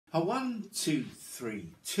A 1, 2,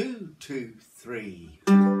 3, 2, 2, 3.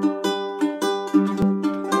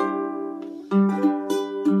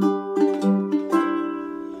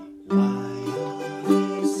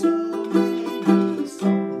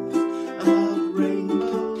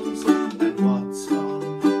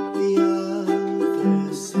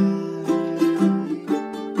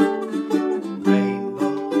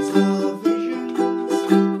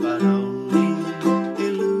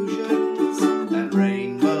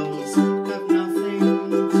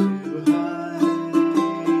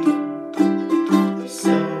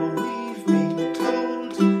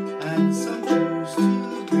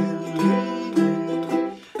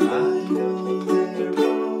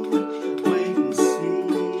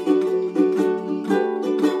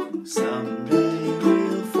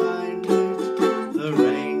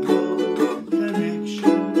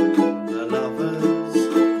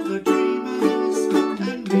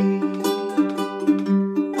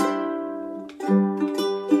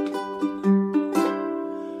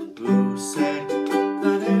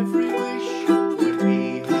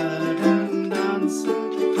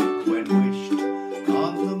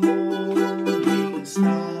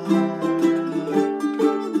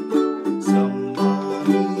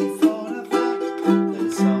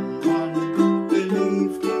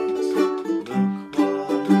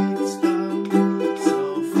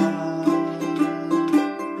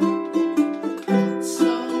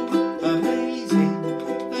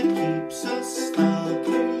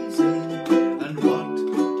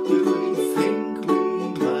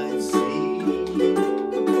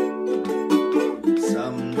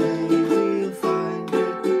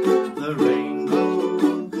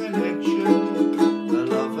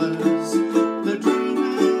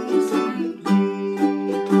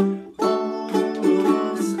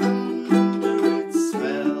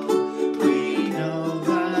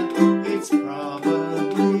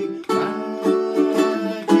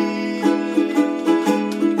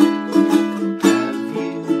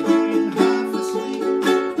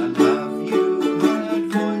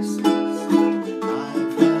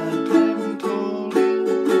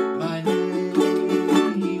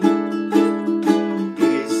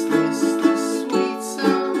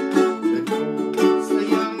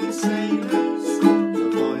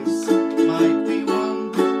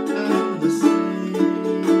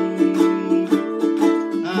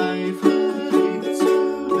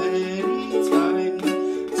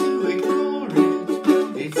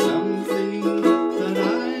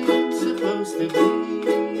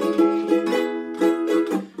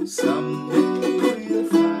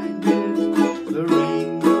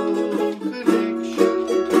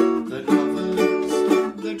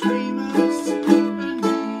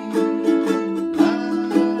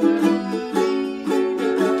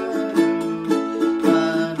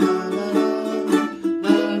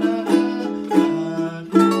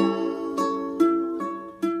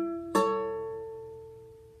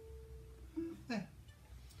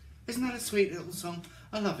 Isn't that a sweet little song?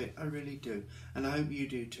 I love it, I really do. And I hope you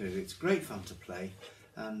do too. It's great fun to play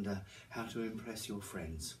and how to impress your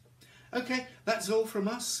friends. Okay, that's all from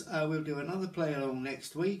us. We'll do another play along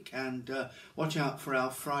next week, and watch out for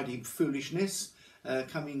our Friday foolishness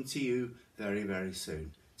coming to you very, very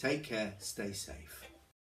soon. Take care, stay safe.